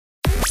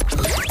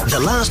The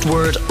Last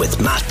Word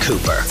with Matt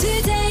Cooper.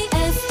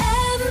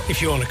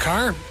 If you own a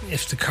car,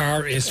 if the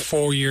car is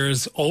 4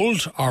 years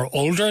old or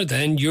older,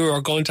 then you are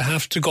going to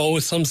have to go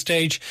at some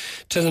stage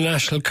to the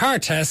National Car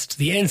Test,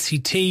 the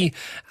NCT,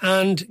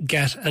 and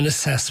get an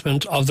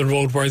assessment of the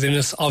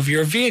roadworthiness of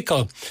your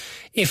vehicle.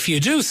 If you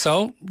do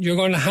so, you're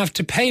going to have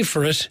to pay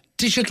for it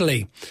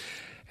digitally.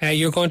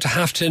 You're going to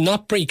have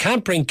to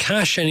can't bring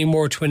cash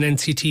anymore to an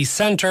NCT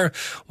centre.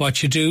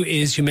 What you do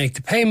is you make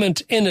the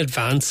payment in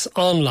advance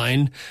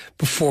online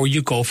before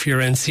you go for your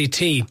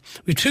NCT.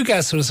 We have two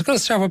guests with us. I'm going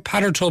to start with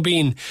Peadar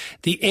Toibin,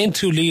 the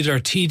Aontu leader,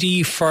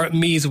 TD for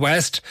Meath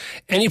West.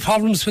 Any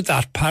problems with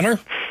that, Peadar?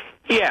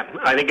 Yeah,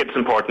 I think it's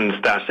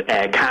important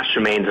that cash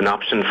remains an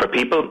option for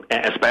people,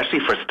 especially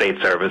for state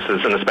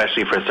services and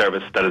especially for a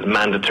service that is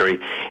mandatory,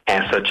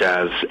 such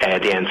as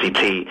the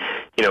NCT.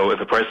 You know, if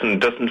a person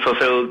doesn't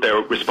fulfil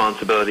their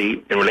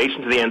responsibility in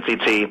relation to the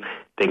NCT,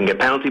 they can get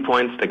penalty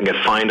points, they can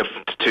get fined up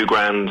to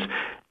 $2,000,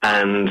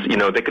 and, you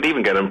know, they could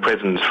even get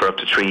imprisoned for up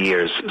to 3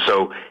 years.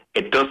 So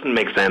it doesn't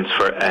make sense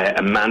for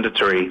a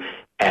mandatory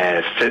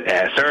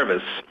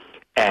service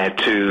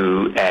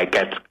to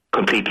get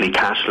completely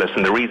cashless,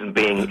 and the reason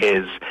being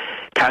is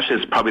cash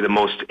is probably the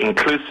most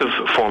inclusive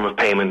form of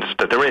payment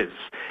that there is.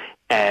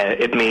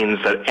 It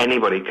means that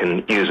anybody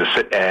can use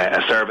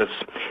a service.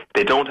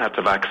 They don't have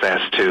to have access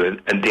to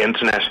the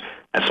internet,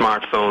 a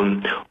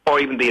smartphone, or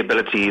even the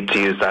ability to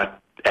use that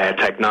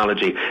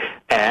technology.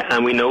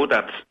 And we know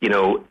that, you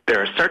know,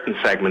 there are certain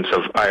segments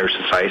of Irish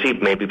society,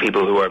 maybe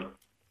people who are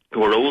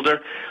older,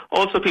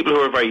 also people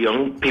who are very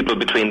young, people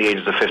between the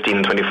ages of 15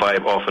 and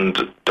 25 often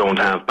don't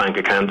have bank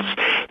accounts,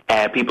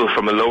 people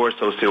from a lower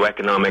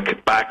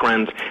socioeconomic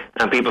background,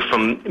 and people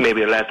from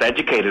maybe a less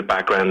educated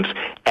background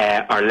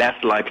are less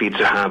likely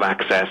to have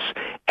access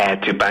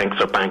to banks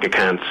or bank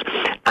accounts.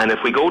 And if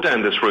we go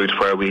down this route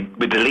where we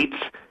delete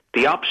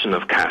the option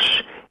of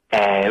cash,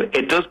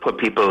 it does put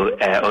people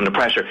under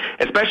pressure,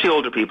 especially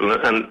older people.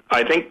 And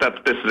I think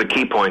that this is a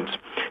key point,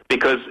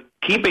 because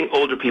keeping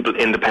older people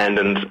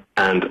independent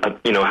and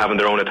having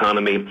their own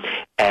autonomy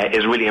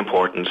is really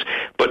important.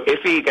 But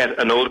if you get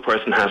an older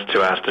person has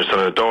to ask their son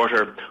or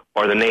daughter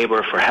or the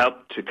neighbour for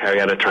help to carry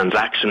out a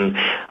transaction,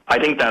 I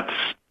think that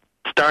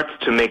starts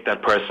to make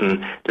that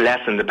person less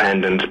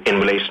independent in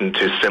relation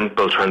to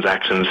simple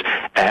transactions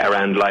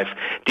around life.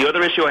 The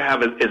other issue I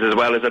have is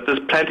that there's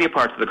plenty of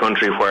parts of the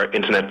country where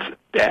internet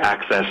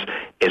access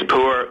is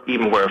poor,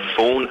 even where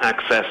phone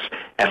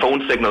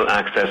signal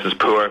access is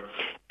poor.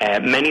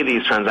 Many of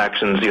these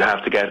transactions, you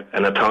have to get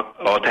an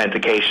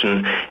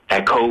authentication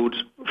code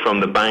from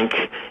the bank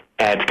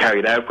to carry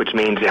it out, which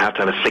means you have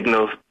to have a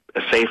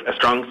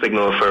strong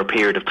signal for a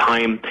period of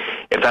time.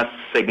 If that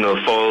signal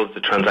falls,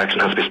 the transaction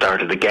has to be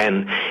started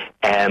again.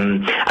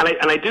 And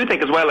I do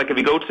think as well, like if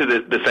you go to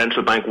the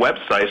central bank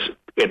website,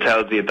 it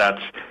tells you that,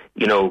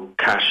 you know,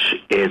 cash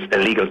is a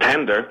legal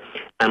tender.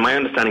 And my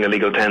understanding of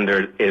legal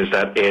tender is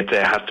that it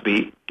has to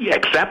be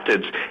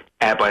accepted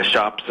by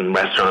shops and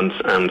restaurants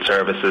and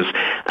services.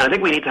 And I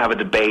think we need to have a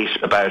debate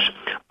about,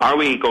 are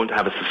we going to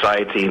have a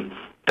society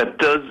that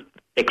does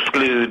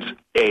exclude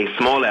a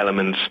small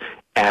element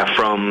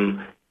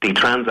from the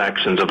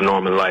transactions of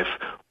normal life,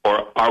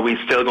 or are we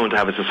still going to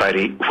have a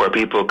society where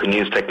people can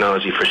use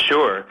technology for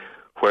sure,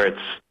 where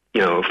it's,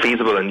 you know,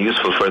 feasible and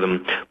useful for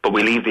them, but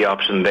we leave the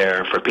option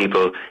there for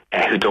people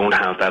who don't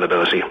have that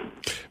ability?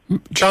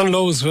 John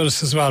Lowe is with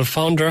us as well,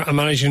 founder and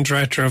managing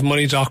director of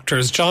Money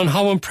Doctors. John,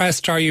 how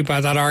impressed are you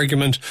by that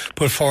argument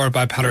put forward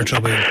by Peadar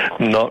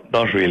Toibin?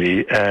 Not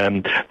really.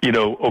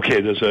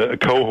 There's a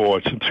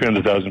cohort,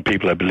 300,000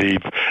 people, I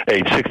believe,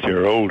 aged 60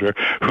 or older,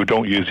 who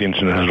don't use the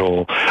internet at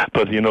all.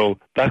 But, you know,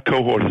 that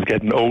cohort is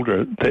getting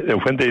older.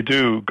 When they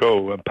do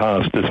go and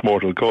pass this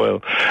mortal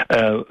coil,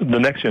 the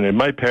next generation,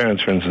 my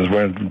parents, for instance,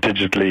 weren't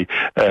digitally,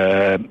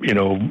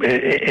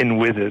 in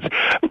with it.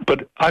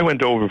 But I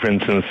went over, for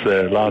instance,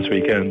 last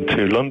weekend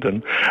to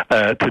London,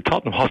 to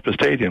Tottenham Hotspur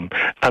Stadium,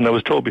 and I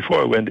was told before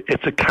I went,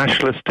 it's a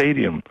cashless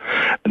stadium.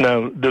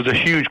 Now, there's a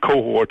huge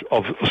cohort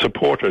of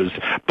supporters,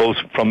 both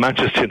from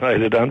Manchester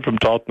United and from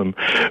Tottenham,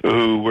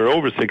 who were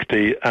over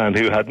 60 and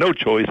who had no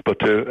choice but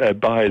to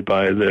abide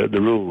by the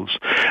rules.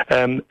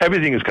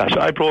 Everything is cash.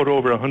 I brought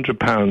over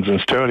 £100 in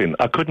sterling.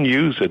 I couldn't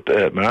use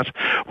it, Matt,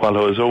 while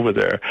I was over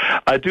there.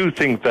 I do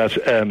think that,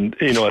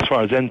 as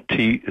far as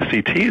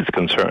NCT is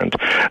concerned,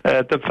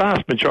 the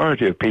vast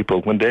majority of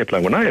people, when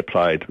I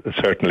applied,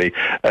 certainly,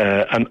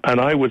 and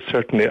I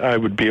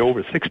would be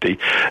over 60.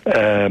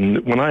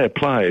 When I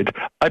applied,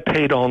 I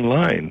paid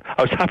online.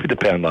 I was happy to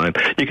pay online.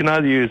 You can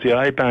either use the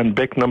IBAN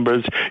BIC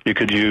numbers, you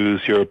could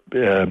use your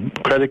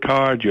credit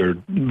card, your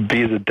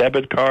Visa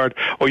debit card,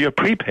 or your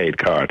prepaid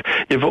card.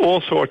 You have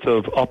all sorts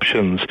of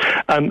options,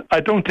 and I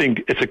don't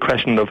think it's a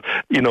question of,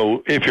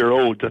 if you're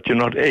old, that you're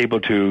not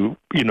able to,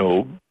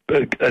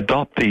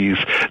 adopt these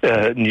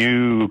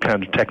new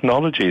kind of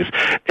technologies.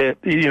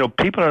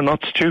 People are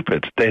not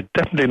stupid. They're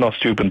definitely not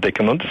stupid. They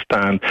can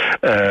understand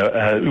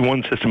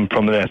one system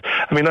from the next.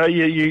 I mean,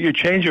 you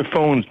change your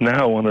phones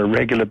now on a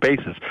regular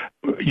basis,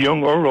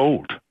 young or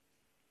old.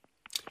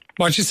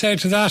 What you say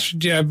to that,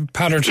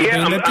 Peadar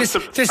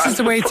Toibin? This is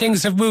the way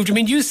things have moved. I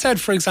mean, you said,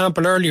 for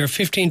example, earlier,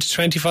 15 to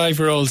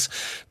 25-year-olds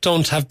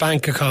don't have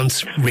bank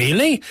accounts.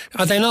 Really?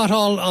 Are they not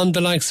all on the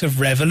likes of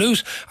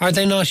Revolut? Are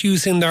they not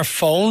using their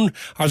phone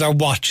or their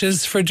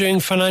watches for doing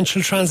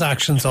financial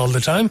transactions all the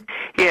time?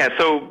 Yeah,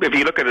 so if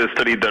you look at a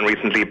study done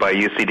recently by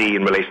UCD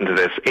in relation to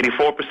this,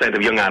 84%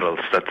 of young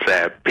adults,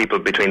 that's people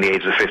between the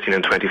ages of 15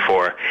 and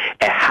 24,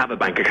 have a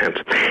bank account.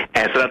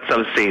 So that's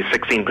obviously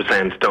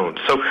 16% don't.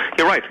 So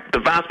you're right, the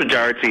vast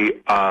majority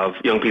of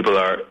young people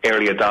are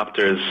early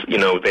adopters. You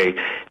know, they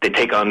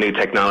take on new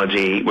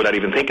technology without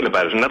even thinking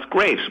about it, and that's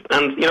great.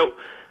 And, you know,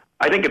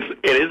 I think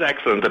it is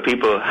excellent that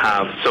people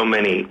have so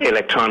many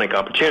electronic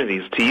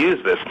opportunities to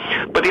use this.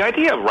 But the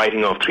idea of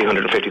writing off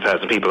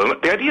 350,000 people,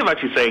 and the idea of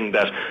actually saying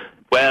that,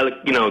 well,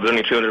 you know, there's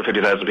only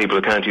 350,000 people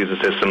who can't use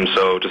the system,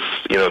 so just,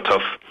 you know,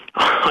 tough.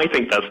 I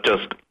think that's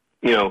just,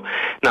 you know,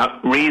 not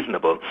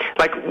reasonable.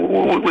 Like,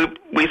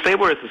 we say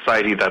we're a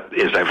society that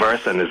is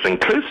diverse and is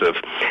inclusive,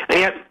 and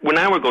yet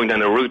we're going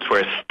down a route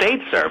where a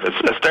state service,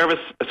 a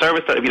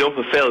service that if you don't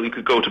fulfill, you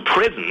could go to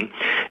prison,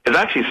 is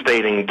actually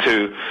stating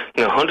to,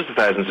 you know, hundreds of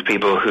thousands of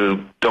people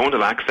who don't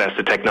have access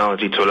to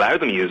technology to allow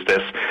them to use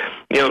this,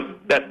 you know,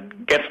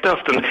 that get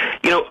stuffed. And,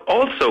 you know,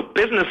 also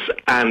business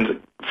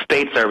and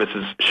state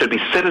services should be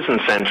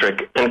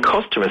citizen-centric and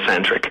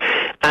customer-centric.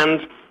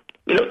 And,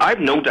 you know, I've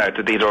no doubt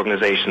that these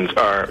organisations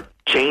are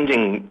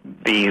changing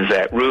these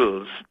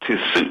rules to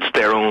suit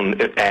their own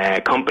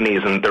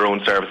companies and their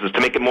own services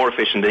to make it more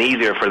efficient and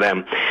easier for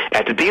them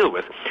to deal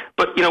with.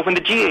 But, you know, when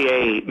the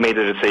GAA made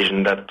a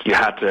decision that you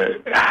had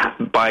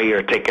to buy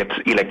your tickets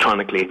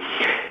electronically,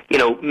 you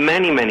know,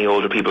 many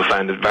older people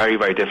found it very,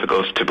 very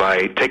difficult to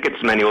buy tickets.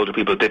 Many older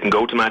people didn't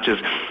go to matches.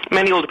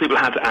 Many older people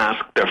had to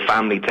ask their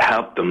family to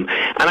help them.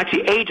 And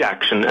actually Age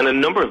Action and a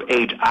number of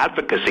age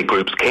advocacy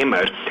groups came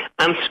out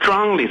and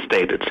strongly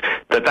stated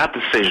that that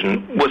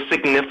decision was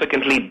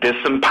significantly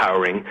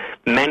disempowering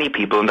many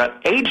people in that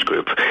age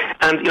group.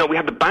 And, you know, we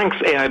had the banks,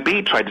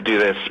 AIB tried to do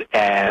this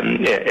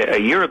a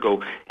year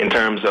ago in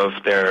terms of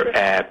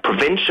their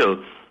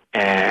provincial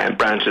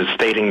branches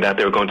stating that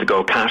they were going to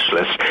go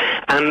cashless.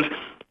 And,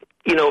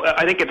 you know,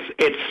 I think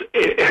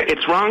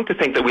it's wrong to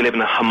think that we live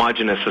in a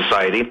homogenous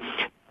society.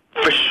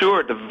 For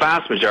sure, the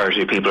vast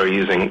majority of people are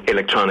using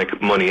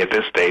electronic money at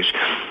this stage.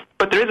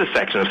 But there is a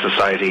section of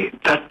society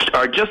that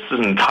are just as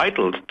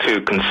entitled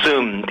to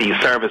consume these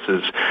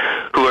services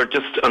who are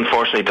just,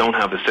 unfortunately, don't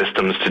have the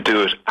systems to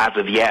do it as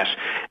of yet.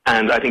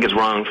 And I think it's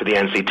wrong for the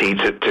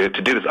NCT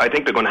to do this. I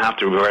think they're going to have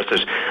to reverse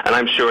it, and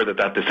I'm sure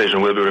that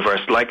decision will be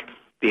reversed, like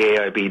the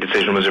AIB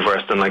decision was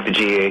reversed and like the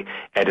GA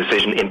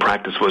decision in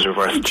practice was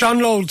reversed. John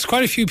Lowe, there's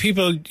quite a few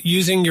people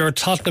using your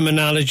Tottenham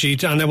analogy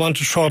and they want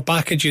to throw it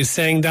back at you,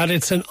 saying that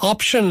it's an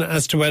option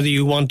as to whether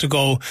you want to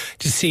go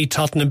to see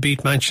Tottenham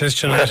beat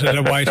Manchester United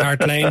at White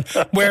Hart Lane,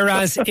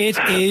 whereas it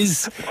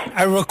is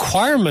a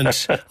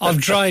requirement of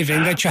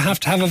driving that you have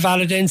to have a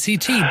valid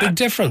NCT. Big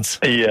difference.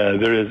 Yeah,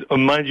 there is.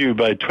 Mind you,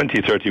 by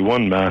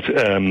 2031, Matt,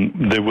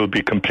 there will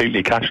be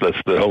completely cashless,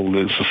 the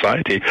whole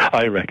society,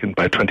 I reckon,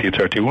 by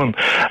 2031.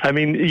 I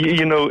mean,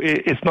 you know,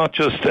 it's not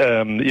just,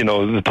 you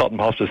know, the Tottenham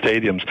Hotspur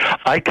stadiums.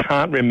 I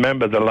can't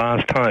remember the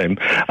last time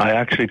I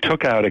actually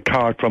took out a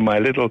card from my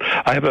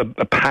I have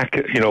a pack,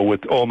 you know,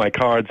 with all my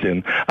cards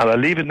in, and I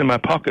leave it in my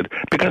pocket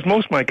because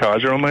most of my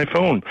cards are on my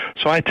phone.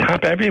 So I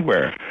tap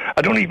everywhere.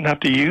 I don't even have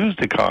to use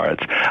the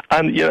cards.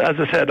 And, you know, as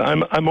I said,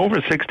 I'm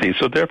over 60,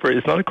 so therefore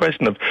it's not a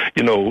question of,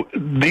 you know,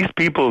 these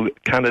people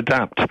can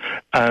adapt,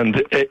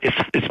 and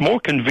it's more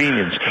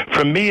convenience.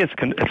 For me, it's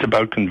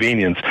about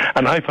convenience,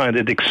 and I find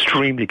it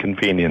extremely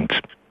convenient.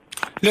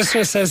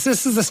 Listener says,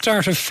 this is the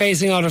start of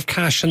phasing out of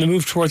cash and the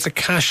move towards a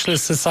cashless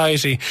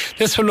society.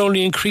 This will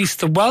only increase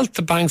the wealth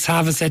the banks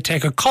have as they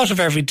take a cut of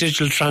every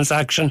digital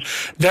transaction,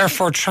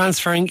 therefore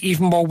transferring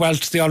even more wealth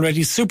to the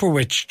already super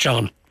rich.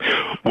 John?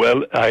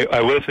 Well,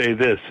 I will say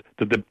this,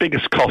 that the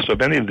biggest cost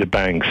of any of the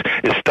banks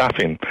is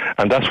staffing,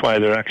 and that's why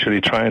they're actually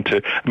trying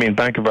to, I mean,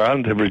 Bank of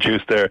Ireland have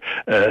reduced their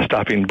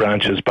staffing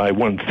branches by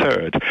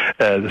 1/3.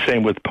 The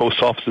same with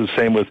post offices,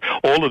 same with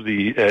all of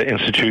the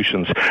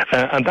institutions,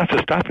 and that's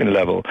a staffing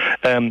level.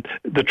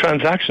 The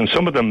transactions,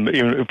 some of them,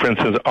 you know, for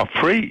instance, are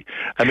free.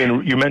 I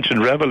mean, you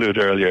mentioned Revolut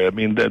earlier. I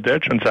mean, their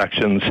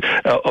transactions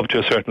up to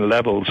a certain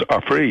levels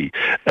are free,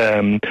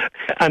 and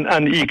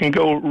you can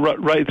go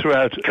right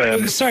throughout.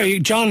 Sorry,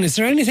 John, is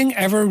there anything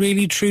ever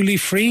really truly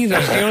free?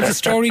 That, you know, the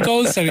story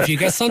goes that if you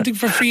get something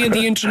for free on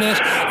the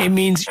internet, it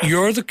means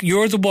you're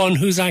the one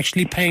who's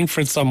actually paying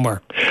for it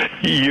somewhere.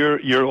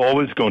 You're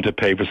always going to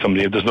pay for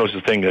somebody. There's no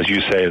such thing, as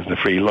you say, as the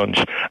free lunch.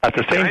 At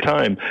the same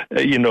time,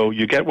 you know,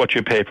 you get what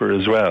you pay for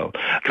as well.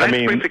 Can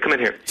I briefly come in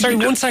here? Sorry,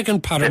 1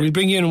 second, Peadar. We'll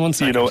bring you in 1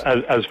 second. You know,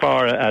 as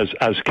far as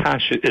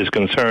cash is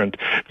concerned,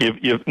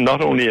 you've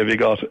not only have you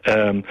got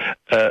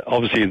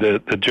obviously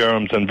the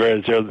germs and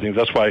various other things.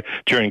 That's why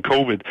during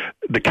COVID,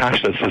 the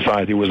cashless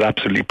society was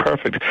absolutely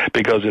perfect,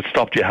 because it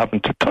stopped you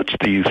having to touch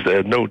these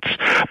notes.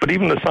 But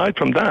even aside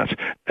from that,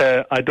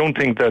 I don't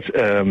think that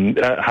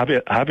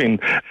having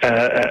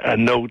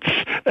notes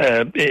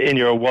in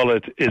your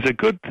wallet is a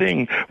good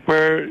thing.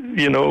 Where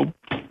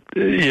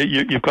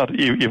you've got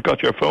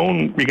your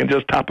phone, you can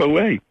just tap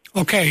away.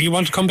 Okay, you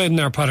want to come in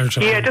there,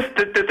 Peadar? Yeah, just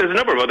there's a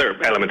number of other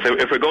elements.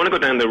 If we're going to go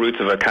down the routes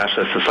of a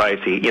cashless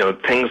society,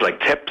 things like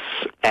tips,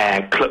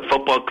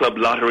 football club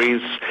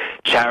lotteries,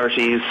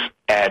 charities,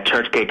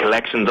 church gate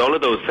collections, all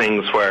of those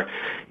things where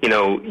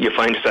you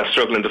find yourself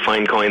struggling to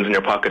find coins in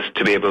your pockets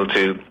to be able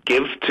to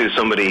give to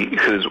somebody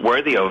who's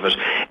worthy of it,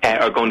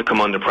 are going to come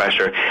under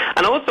pressure.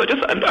 And also,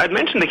 I'd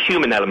mentioned the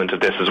human element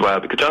of this as well,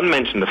 because John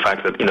mentioned the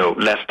fact that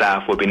less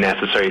staff would be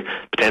necessary,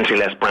 potentially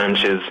less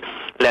branches,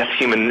 less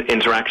human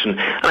interaction.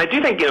 And I do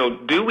think,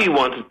 do we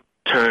want to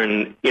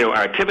turn our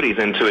activities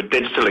into a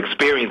digital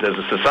experience as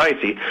a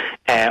society,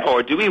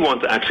 or do we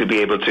want to actually be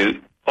able to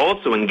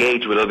also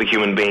engage with other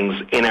human beings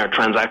in our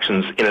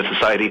transactions in a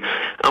society,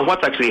 and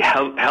what's actually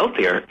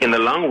healthier in the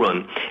long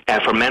run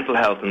for mental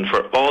health and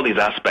for all these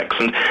aspects.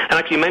 And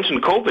actually, you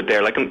mentioned COVID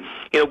there.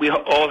 We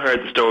all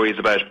heard the stories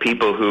about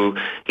people who,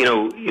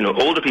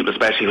 older people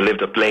especially, who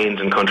lived up lanes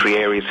in country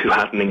areas, who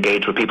hadn't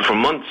engaged with people for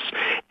months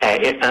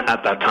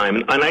at that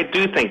time. And I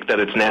do think that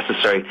it's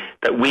necessary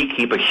that we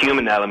keep a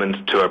human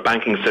element to our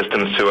banking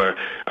systems, to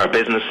our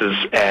businesses,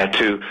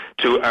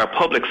 to our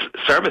public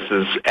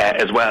services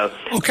as well.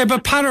 Okay,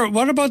 but Peadar,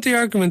 what about the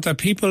argument that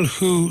people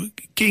who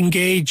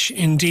engage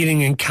in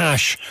dealing in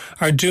cash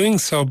are doing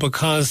so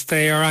because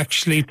they are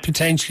actually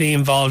potentially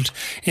involved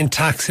in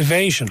tax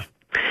evasion?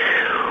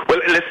 Well,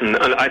 listen,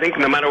 I think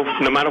no matter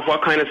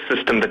what kind of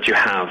system that you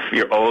have,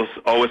 you're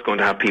always going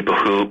to have people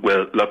who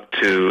will look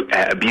to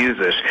abuse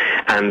it.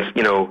 And,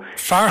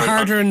 far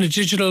harder in the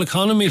digital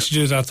economy to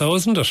do that, though,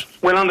 isn't it?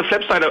 Well, on the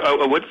flip side,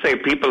 I would say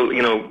people,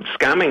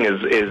 scamming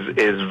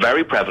is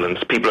very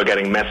prevalent. People are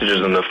getting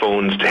messages on their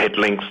phones to hit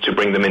links to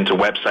bring them into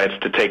websites,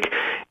 to take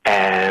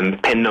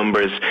PIN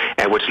numbers,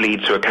 which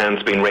leads to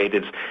accounts being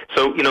raided.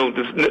 So,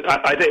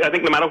 I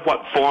think no matter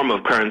what form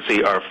of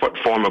currency or what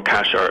form of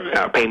cash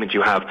or payment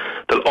you have,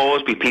 there'll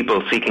always be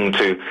people seeking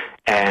to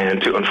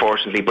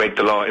unfortunately break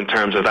the law in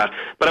terms of that.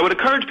 But I would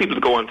encourage people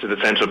to go onto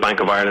the Central Bank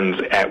of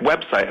Ireland's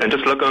website and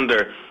just look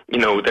under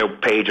their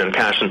page on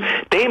cash, and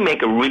they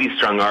make a really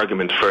strong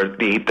argument for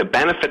the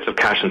benefits of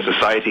cash in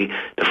society,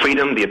 the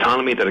freedom, the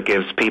autonomy that it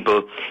gives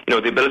people, the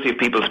ability of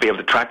people to be able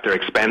to track their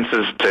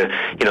expenses,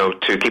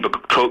 to keep a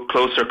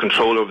closer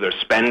control over their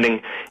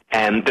spending.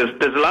 And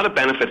there's a lot of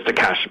benefits to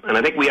cash, and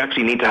I think we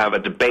actually need to have a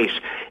debate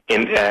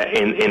in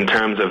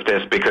terms of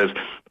this, because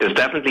there's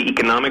definitely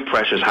economic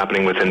pressures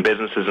happening within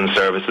businesses and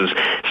services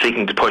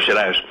seeking to push it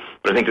out.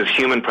 But I think there's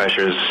human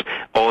pressures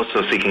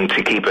also seeking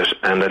to keep it.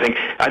 And I think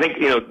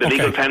the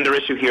legal tender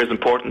issue here is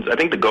important. I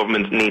think the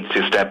government needs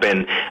to step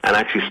in and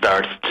actually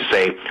start to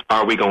say,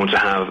 are we going to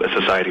have a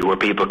society where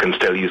people can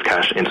still use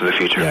cash into the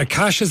future? Yeah,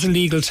 cash as a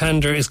legal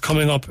tender is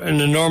coming up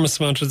an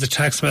enormous amount of the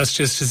text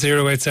messages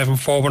to 087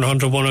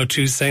 100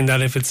 102 saying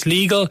that if it's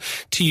legal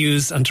to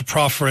use and to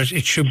proffer it,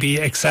 it should be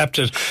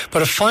accepted.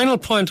 But a final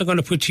point I'm going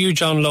to put to you,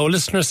 John Lowe.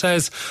 Listener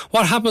says,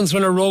 what happens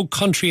when a rogue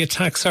country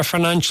attacks our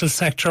financial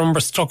sector and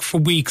we're stuck for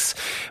weeks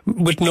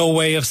with no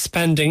way of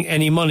spending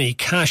any money?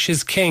 Cash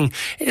is king.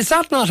 Is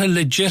that not a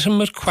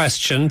legitimate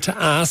question to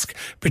ask,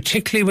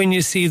 particularly when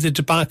you see the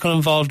debacle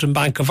involved in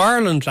Bank of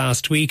Ireland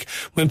last week,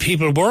 when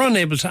people were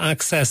unable to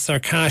access their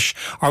cash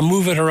or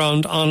move it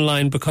around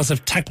online because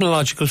of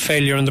technological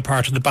failure on the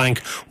part of the bank?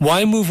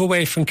 Why move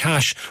away from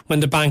cash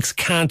when the banks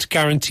can't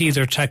guarantee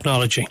their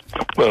technology?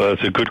 Well,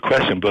 that's a good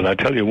question, but I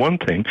tell you one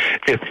thing: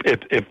 if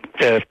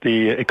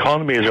the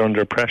economy is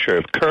under pressure,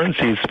 if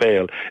currencies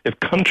fail, if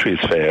countries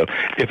fail,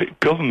 if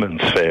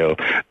governments fail,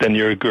 then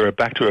you're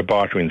back to a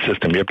bartering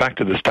system. You're back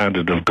to the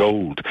standard of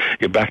gold.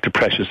 You're back to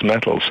precious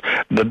metals.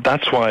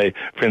 That's why,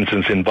 for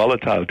instance, in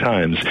volatile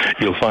times,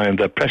 you'll find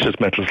that precious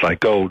metals like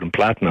gold and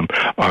platinum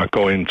are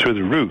going through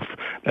the roof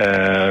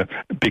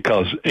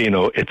because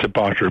it's a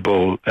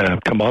barterable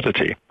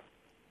commodity.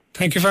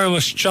 Thank you very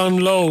much,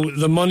 John Lowe,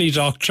 the money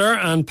doctor,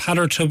 and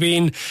Peadar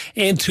Toibin,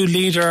 Aontu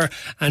leader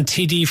and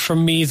TD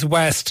from Meath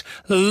West.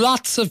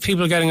 Lots of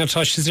people getting in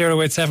touch to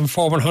 087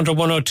 100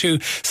 102.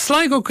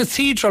 Sligo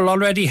Cathedral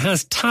already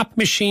has tap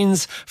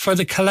machines for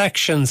the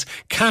collections.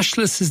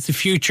 Cashless is the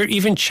future.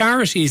 Even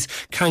charities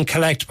can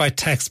collect by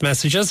text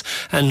messages.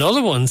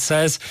 Another one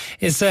says,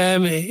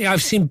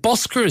 I've seen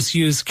buskers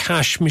use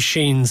cash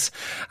machines.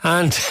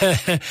 And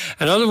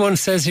another one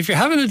says, if you're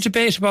having a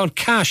debate about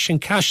cash and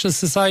cashless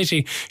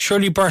society,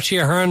 surely Bertie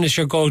Ahern is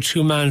your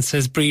go-to man,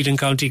 says Breed in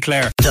County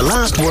Clare. The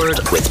Last Word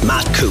with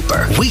Matt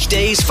Cooper.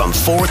 Weekdays from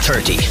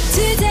 4:30.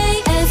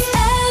 Today FM.